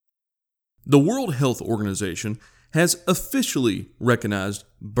The World Health Organization has officially recognized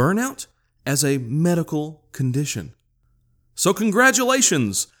burnout as a medical condition. So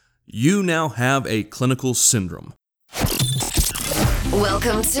congratulations! You now have a clinical syndrome.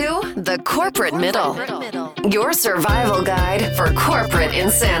 Welcome to The Corporate Middle, your survival guide for corporate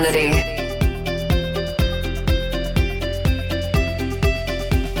insanity.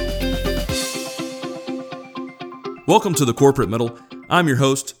 Welcome to The Corporate Middle. I'm your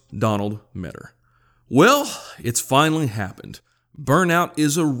host, Donald Metter. Well, it's finally happened. Burnout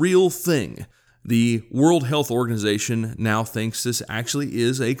is a real thing. The World Health Organization now thinks this actually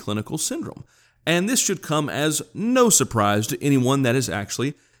is a clinical syndrome. And this should come as no surprise to anyone that has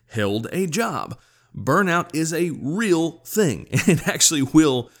actually held a job. Burnout is a real thing, and it actually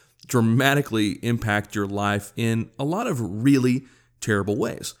will dramatically impact your life in a lot of really terrible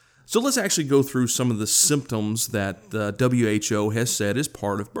ways. So let's actually go through some of the symptoms that the WHO has said is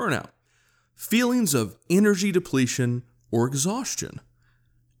part of burnout. Feelings of energy depletion or exhaustion,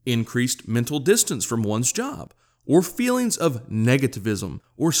 increased mental distance from one's job, or feelings of negativism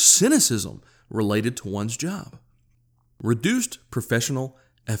or cynicism related to one's job, reduced professional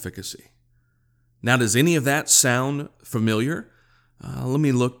efficacy. Now, does any of that sound familiar? Let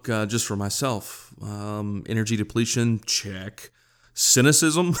me look just for myself. Energy depletion, check.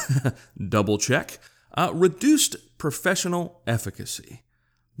 Cynicism, double check. Reduced professional efficacy.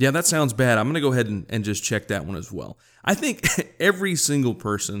 Yeah, that sounds bad. I'm going to go ahead and just check that one as well. I think every single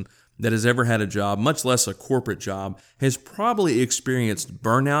person that has ever had a job, much less a corporate job, has probably experienced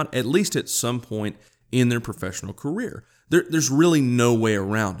burnout at least at some point in their professional career. There's really no way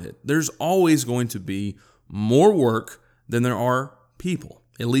around it. There's always going to be more work than there are people,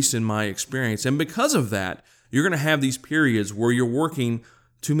 at least in my experience. And because of that, you're going to have these periods where you're working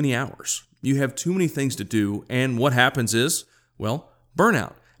too many hours. You have too many things to do, and what happens is, well,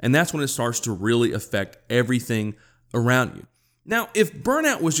 burnout. And that's when it starts to really affect everything around you. Now, if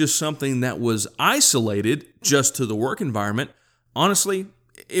burnout was just something that was isolated just to the work environment, honestly,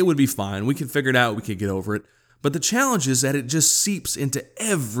 it would be fine. We could figure it out. We could get over it. But the challenge is that it just seeps into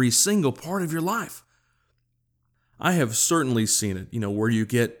every single part of your life. I have certainly seen it, where you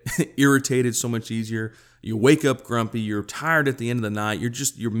get irritated so much easier. You wake up grumpy. You're tired at the end of the night.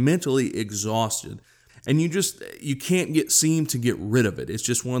 You're mentally exhausted. And you can't seem to get rid of it. It's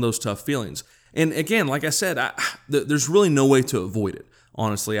just one of those tough feelings. And again, like I said, there's really no way to avoid it.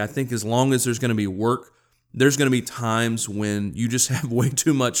 Honestly, I think as long as there's going to be work, there's going to be times when you just have way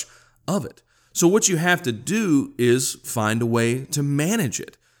too much of it. So what you have to do is find a way to manage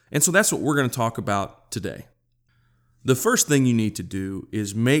it. And so that's what we're going to talk about today. The first thing you need to do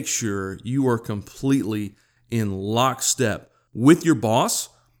is make sure you are completely in lockstep with your boss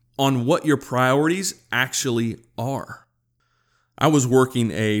on what your priorities actually are. I was working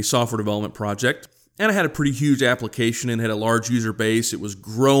a software development project, and I had a pretty huge application and had a large user base. It was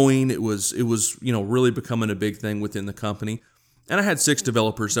growing. It was really becoming a big thing within the company. And I had 6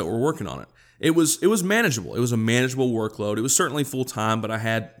 developers that were working on it. It was manageable. It was a manageable workload. It was certainly full time, but I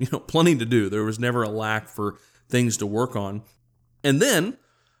had plenty to do. There was never a lack for things to work on. And then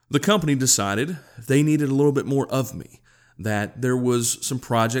the company decided they needed a little bit more of me, that there was some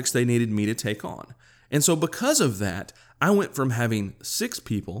projects they needed me to take on. And so because of that, I went from having 6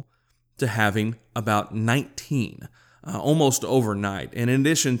 people to having about 19, almost overnight, and in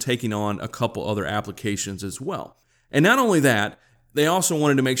addition, taking on a couple other applications as well. And not only that, they also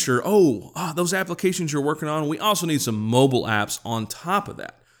wanted to make sure, those applications you're working on, we also need some mobile apps on top of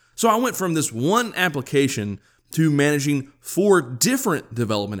that. So I went from this one application to managing 4 different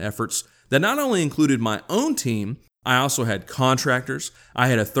development efforts that not only included my own team, I also had contractors, I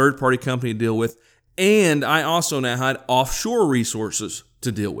had a third-party company to deal with, and I also now had offshore resources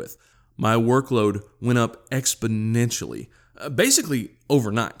to deal with. My workload went up exponentially, basically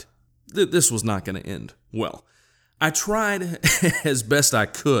overnight. This was not going to end well. I tried as best I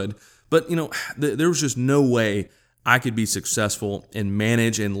could, but there was just no way I could be successful and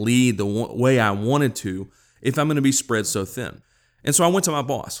manage and lead the way I wanted to if I'm going to be spread so thin. And so I went to my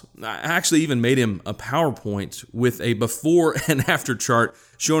boss. I actually even made him a PowerPoint with a before and after chart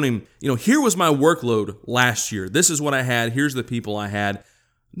showing him, here was my workload last year. This is what I had. Here's the people I had.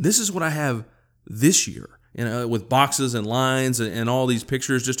 This is what I have this year, with boxes and lines and all these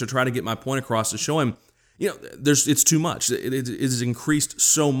pictures just to try to get my point across to show him, it's too much. It has increased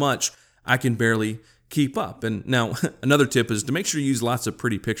so much, I can barely keep up. And now another tip is to make sure you use lots of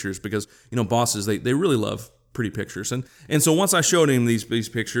pretty pictures because, bosses, they really love pretty pictures. And so once I showed him these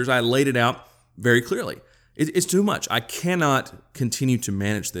pictures, I laid it out very clearly. It's too much. I cannot continue to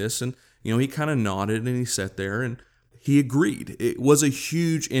manage this. And, he kind of nodded and he sat there and he agreed. It was a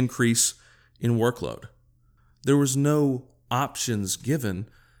huge increase in workload. There was no options given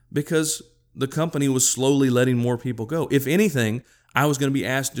because the company was slowly letting more people go. If anything, I was going to be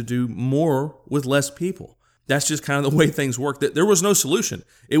asked to do more with less people. That's just kind of the way things work. There was no solution.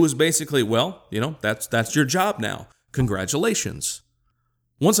 It was basically, well, that's your job now. Congratulations.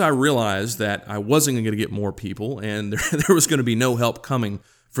 Once I realized that I wasn't going to get more people and there was going to be no help coming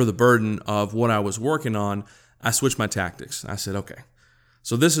for the burden of what I was working on, I switched my tactics. I said, okay,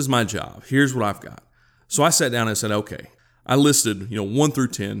 so this is my job. Here's what I've got. So I sat down and said, okay, I listed, 1 through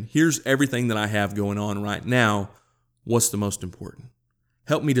 10. Here's everything that I have going on right now. What's the most important?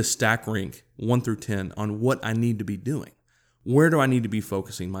 Help me to stack rank 1 through 10 on what I need to be doing. Where do I need to be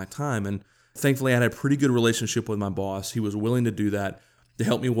focusing my time? And thankfully, I had a pretty good relationship with my boss. He was willing to do that to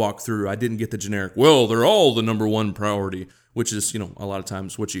help me walk through. I didn't get the generic, well, they're all the number one priority, which is, a lot of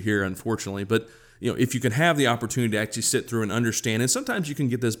times what you hear, unfortunately. But, if you can have the opportunity to actually sit through and understand, and sometimes you can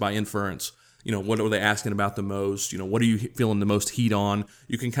get this by inference. What are they asking about the most? What are you feeling the most heat on?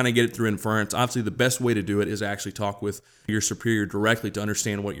 You can kind of get it through inference. Obviously, the best way to do it is actually talk with your superior directly to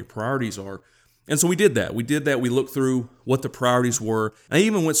understand what your priorities are. And so we did that. We looked through what the priorities were. I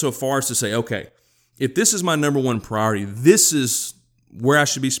even went so far as to say, okay, if this is my number one priority, this is where I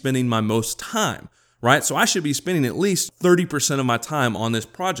should be spending my most time, right? So I should be spending at least 30% of my time on this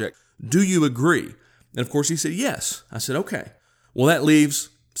project. Do you agree? And of course, he said, yes. I said, okay. Well, that leaves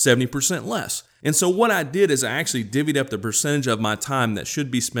 70% less. And so what I did is I actually divvied up the percentage of my time that should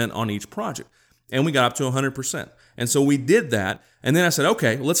be spent on each project. And we got up to 100%. And so we did that. And then I said,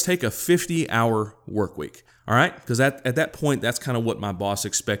 okay, let's take a 50-hour work week. All right? Because at that point, that's kind of what my boss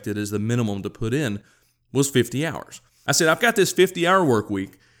expected as the minimum to put in was 50 hours. I said, I've got this 50-hour work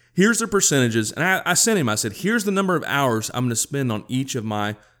week. Here's the percentages. And I sent him, I said, here's the number of hours I'm going to spend on each of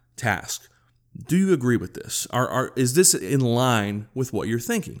my tasks. Do you agree with this? Is this in line with what you're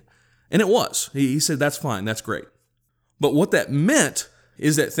thinking? And it was. He said, that's fine. That's great. But what that meant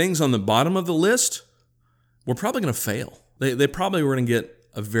is that things on the bottom of the list were probably going to fail. They probably were going to get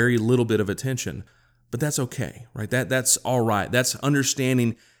a very little bit of attention, but that's okay, right? That's all right. That's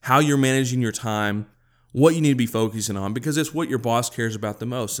understanding how you're managing your time, what you need to be focusing on, because it's what your boss cares about the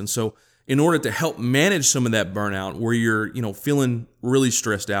most. And so in order to help manage some of that burnout where you're, feeling really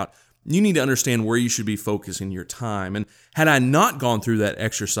stressed out, you need to understand where you should be focusing your time. And had I not gone through that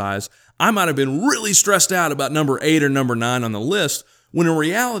exercise, I might have been really stressed out about number 8 or number 9 on the list, when in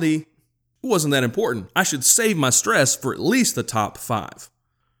reality, it wasn't that important. I should save my stress for at least the top 5.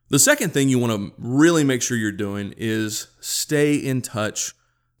 The second thing you want to really make sure you're doing is stay in touch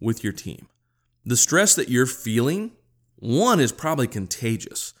with your team. The stress that you're feeling, one, is probably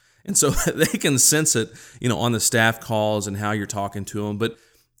contagious. And so they can sense it, on the staff calls and how you're talking to them. But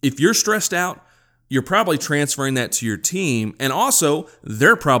if you're stressed out, you're probably transferring that to your team. And also,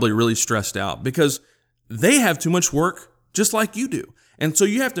 they're probably really stressed out because they have too much work just like you do. And so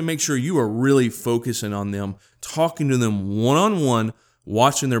you have to make sure you are really focusing on them, talking to them one-on-one,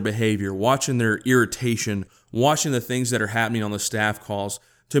 watching their behavior, watching their irritation, watching the things that are happening on the staff calls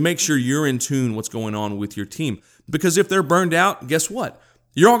to make sure you're in tune what's going on with your team. Because if they're burned out, guess what?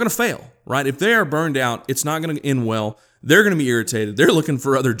 You're all going to fail, right? If they are burned out, it's not going to end well. They're going to be irritated. They're looking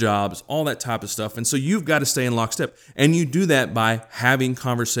for other jobs, all that type of stuff. And so you've got to stay in lockstep. And you do that by having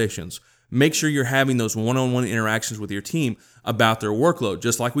conversations. Make sure you're having those one-on-one interactions with your team about their workload.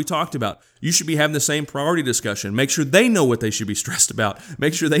 Just like we talked about, you should be having the same priority discussion. Make sure they know what they should be stressed about.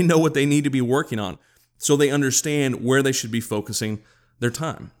 Make sure they know what they need to be working on so they understand where they should be focusing their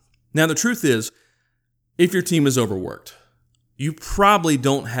time. Now, the truth is, if your team is overworked, you probably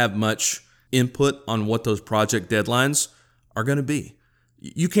don't have much input on what those project deadlines are going to be.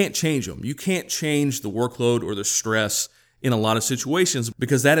 You can't change them. You can't change the workload or the stress in a lot of situations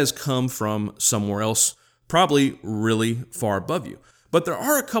because that has come from somewhere else, probably really far above you. But there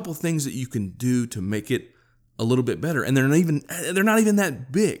are a couple things that you can do to make it a little bit better, and they're not even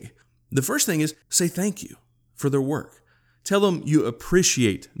that big. The first thing is say thank you for their work. Tell them you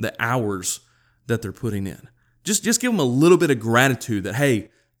appreciate the hours that they're putting in. Just give them a little bit of gratitude that, hey,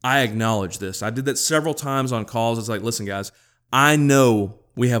 I acknowledge this. I did that several times on calls. It's like, listen, guys, I know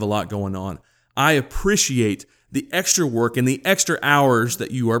we have a lot going on. I appreciate the extra work and the extra hours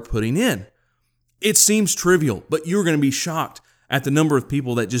that you are putting in. It seems trivial, but you're going to be shocked at the number of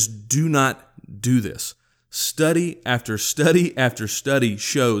people that just do not do this. Study after study after study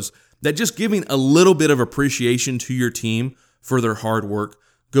shows that just giving a little bit of appreciation to your team for their hard work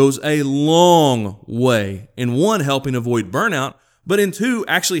goes a long way in, one, helping avoid burnout, but in two,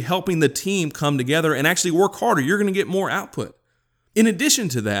 actually helping the team come together and actually work harder. You're going to get more output. In addition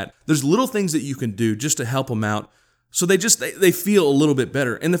to that, there's little things that you can do just to help them out So they feel a little bit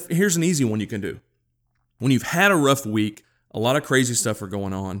better. And here's an easy one you can do. When you've had a rough week, a lot of crazy stuff are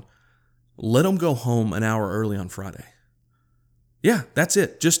going on, let them go home an hour early on Friday. Yeah, that's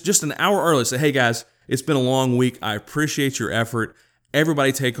it. Just an hour early. Say, hey guys, it's been a long week. I appreciate your effort.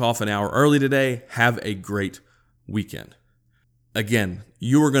 Everybody take off an hour early today. Have a great weekend. Again,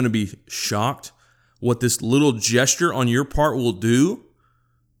 you are going to be shocked what this little gesture on your part will do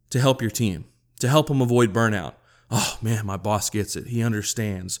to help your team, to help them avoid burnout. Oh man, my boss gets it. He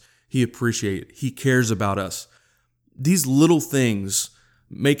understands. He appreciates it. He cares about us. These little things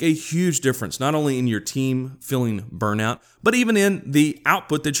make a huge difference, not only in your team feeling burnout, but even in the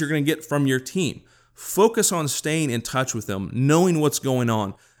output that you're going to get from your team. Focus on staying in touch with them, knowing what's going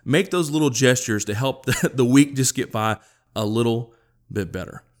on. Make those little gestures to help the week just get by a little bit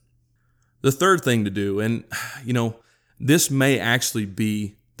better. The third thing to do, and this may actually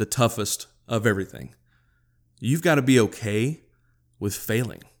be the toughest of everything. You've got to be okay with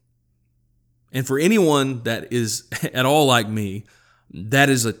failing. And for anyone that is at all like me, that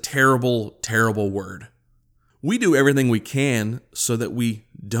is a terrible, terrible word. We do everything we can so that we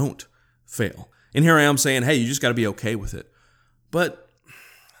don't fail. And here I am saying, hey, you just got to be okay with it. But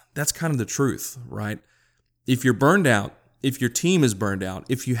that's kind of the truth, right? If you're burned out, if your team is burned out,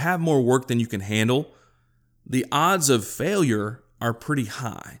 if you have more work than you can handle, the odds of failure are pretty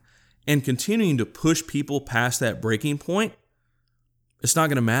high. And continuing to push people past that breaking point, it's not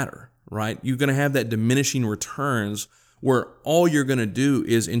going to matter, right? You're going to have that diminishing returns where all you're going to do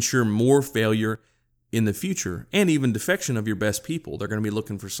is ensure more failure in the future and even defection of your best people. They're going to be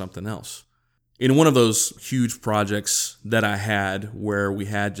looking for something else. In one of those huge projects that I had where we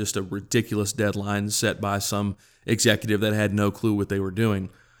had just a ridiculous deadline set by some executive that had no clue what they were doing,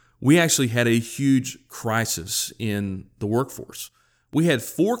 we actually had a huge crisis in the workforce. We had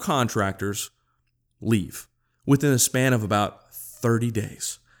 4 contractors leave within a span of about 30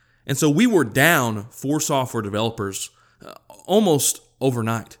 days. And so we were down 4 software developers almost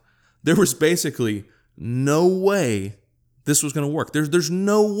overnight. There was basically no way this was going to work. There's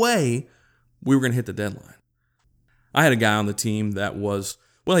no way we were going to hit the deadline. I had a guy on the team that was,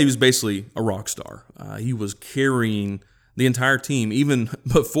 he was basically a rock star. He was carrying the entire team even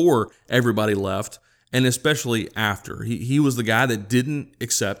before everybody left, and especially after. He was the guy that didn't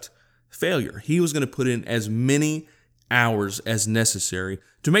accept failure. He was going to put in as many hours as necessary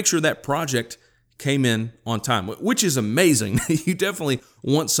to make sure that project came in on time, which is amazing. You definitely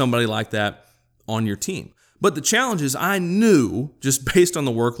want somebody like that on your team. But the challenge is I knew, just based on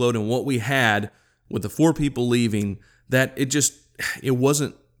the workload and what we had with the 4 people leaving, that it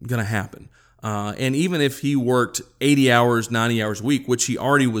wasn't going to happen. And even if he worked 80 hours, 90 hours a week, which he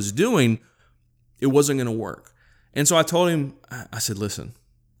already was doing, it wasn't going to work. And so I told him, I said, listen,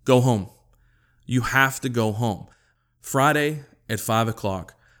 go home. You have to go home. Friday at 5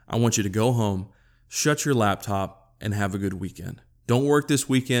 o'clock, I want you to go home, shut your laptop, and have a good weekend. Don't work this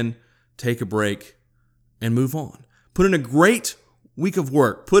weekend. Take a break and move on. Put in a great week of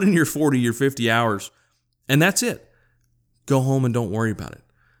work. Put in your 40, your 50 hours, and that's it. Go home and don't worry about it.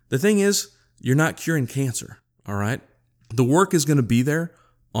 The thing is, you're not curing cancer, all right? The work is going to be there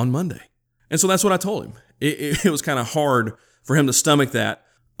on Monday. And so that's what I told him. It was kind of hard for him to stomach that.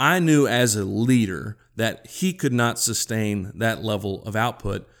 I knew as a leader that he could not sustain that level of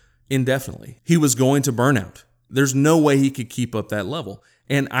output indefinitely. He was going to burn out. There's no way he could keep up that level.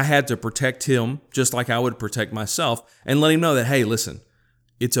 And I had to protect him just like I would protect myself and let him know that, hey, listen,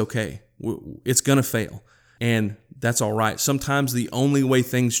 it's okay. It's going to fail. And that's all right. Sometimes the only way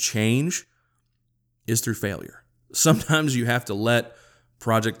things change is through failure. Sometimes you have to let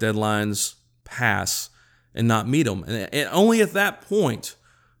project deadlines pass and not meet them. And only at that point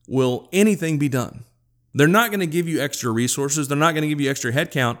will anything be done. They're not going to give you extra resources. They're not going to give you extra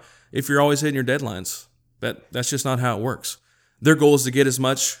headcount if you're always hitting your deadlines. That's just not how it works. Their goal is to get as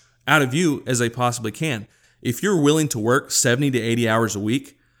much out of you as they possibly can. If you're willing to work 70 to 80 hours a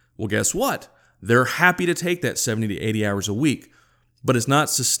week, well, guess what? They're happy to take that 70 to 80 hours a week, but it's not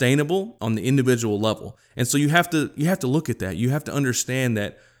sustainable on the individual level. And so you have to look at that. You have to understand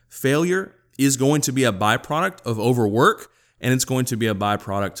that failure is going to be a byproduct of overwork, and it's going to be a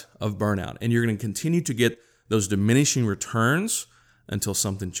byproduct of burnout. And you're going to continue to get those diminishing returns until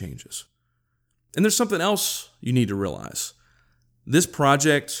something changes. And there's something else you need to realize. This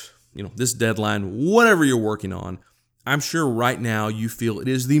project, this deadline, whatever you're working on, I'm sure right now you feel it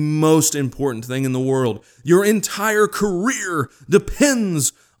is the most important thing in the world. Your entire career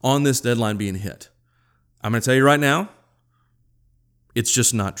depends on this deadline being hit. I'm going to tell you right now, it's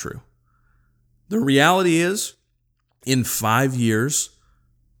just not true. The reality is, in 5 years,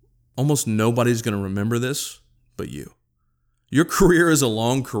 almost nobody's going to remember this, but you. Your career is a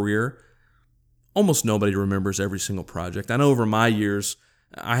long career. Almost nobody remembers every single project. I know over my years,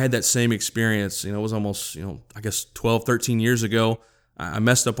 I had that same experience. It was almost, 12, 13 years ago. I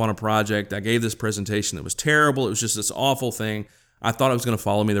messed up on a project. I gave this presentation that was terrible. It was just this awful thing. I thought it was going to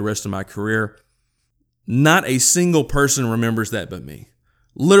follow me the rest of my career. Not a single person remembers that but me.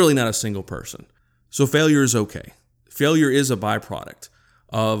 Literally not a single person. So failure is okay. Failure is a byproduct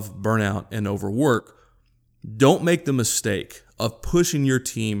of burnout and overwork. Don't make the mistake of pushing your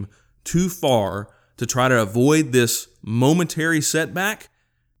team too far to try to avoid this momentary setback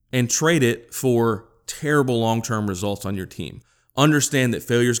and trade it for terrible long-term results on your team. Understand that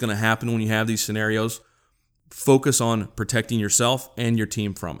failure is going to happen when you have these scenarios. Focus on protecting yourself and your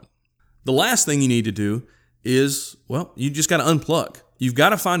team from it. The last thing you need to do is, you just got to unplug. You've got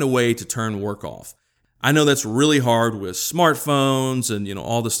to find a way to turn work off. I know that's really hard with smartphones and,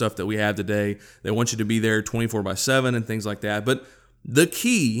 all the stuff that we have today. They want you to be there 24/7 and things like that. But the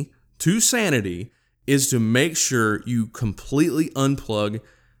key to sanity is to make sure you completely unplug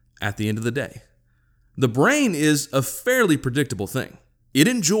at the end of the day. The brain is a fairly predictable thing. It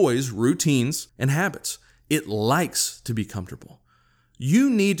enjoys routines and habits. It likes to be comfortable. You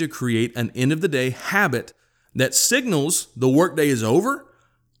need to create an end-of-the-day habit that signals the workday is over.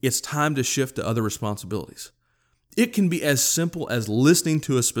 It's time to shift to other responsibilities. It can be as simple as listening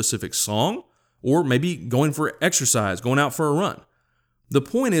to a specific song or maybe going for exercise, going out for a run. The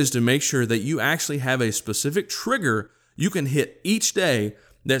point is to make sure that you actually have a specific trigger you can hit each day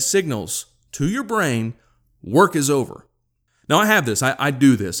that signals to your brain, work is over. Now I have this, I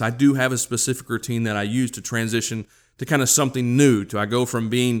do this. I do have a specific routine that I use to transition to kind of something new. I go from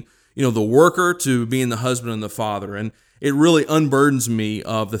being, the worker to being the husband and the father. And it really unburdens me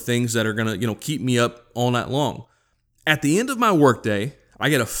of the things that are going to, keep me up all night long. At the end of my workday, I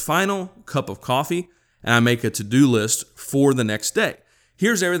get a final cup of coffee and I make a to-do list for the next day.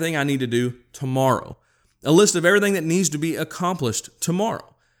 Here's everything I need to do tomorrow. A list of everything that needs to be accomplished tomorrow.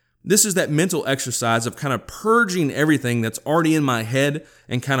 This is that mental exercise of kind of purging everything that's already in my head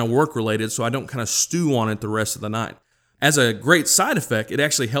and kind of work related so I don't kind of stew on it the rest of the night. As a great side effect, it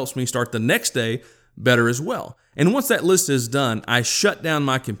actually helps me start the next day better as well. And once that list is done, I shut down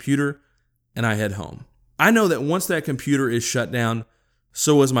my computer and I head home. I know that once that computer is shut down,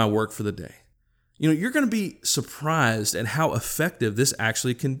 so is my work for the day. You're going to be surprised at how effective this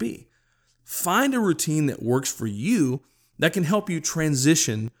actually can be. Find a routine that works for you that can help you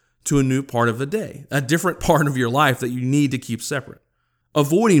transition to a new part of the day, a different part of your life that you need to keep separate.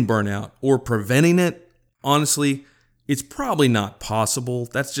 Avoiding burnout or preventing it, honestly, it's probably not possible.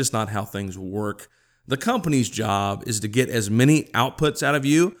 That's just not how things work. The company's job is to get as many outputs out of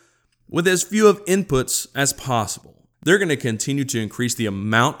you with as few of inputs as possible. They're going to continue to increase the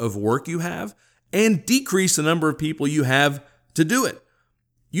amount of work you have and decrease the number of people you have to do it.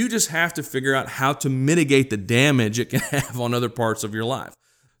 You just have to figure out how to mitigate the damage it can have on other parts of your life.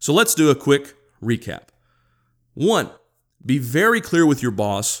 So let's do a quick recap. 1, be very clear with your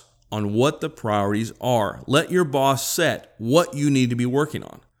boss on what the priorities are. Let your boss set what you need to be working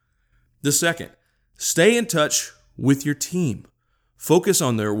on. The second, stay in touch with your team. Focus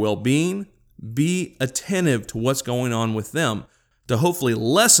on their well-being. Be attentive to what's going on with them to hopefully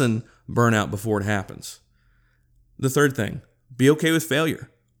lessen burnout before it happens. The third thing, be okay with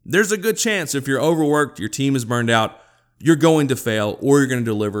failure. There's a good chance if you're overworked, your team is burned out, you're going to fail or you're going to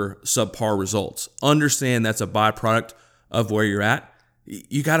deliver subpar results. Understand that's a byproduct of where you're at.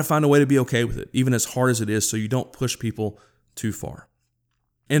 You got to find a way to be okay with it, even as hard as it is, so you don't push people too far.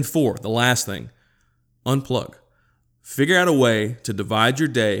 And 4, the last thing, unplug. Figure out a way to divide your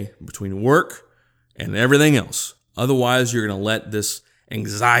day between work and everything else. Otherwise, you're going to let this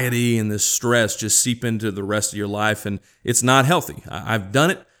anxiety and this stress just seep into the rest of your life, and it's not healthy. I've done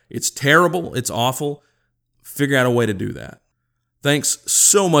it. It's terrible. It's awful. Figure out a way to do that. Thanks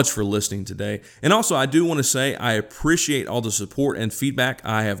so much for listening today. And also, I do want to say I appreciate all the support and feedback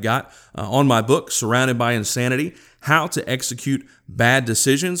I have got on my book, Surrounded by Insanity, How to Execute Bad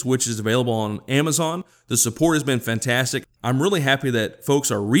Decisions, which is available on Amazon. The support has been fantastic. I'm really happy that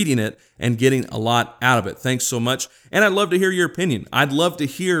folks are reading it and getting a lot out of it. Thanks so much. And I'd love to hear your opinion. I'd love to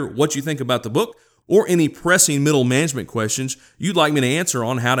hear what you think about the book or any pressing middle management questions you'd like me to answer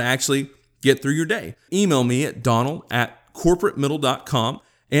on how to actually get through your day. Email me at donald@corporatemiddle.com,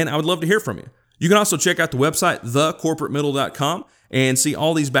 and I would love to hear from you. You can also check out the website, thecorporatemiddle.com, and see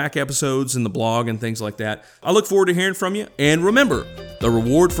all these back episodes in the blog and things like that. I look forward to hearing from you. And remember, the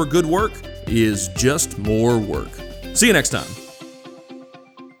reward for good work is just more work. See you next time.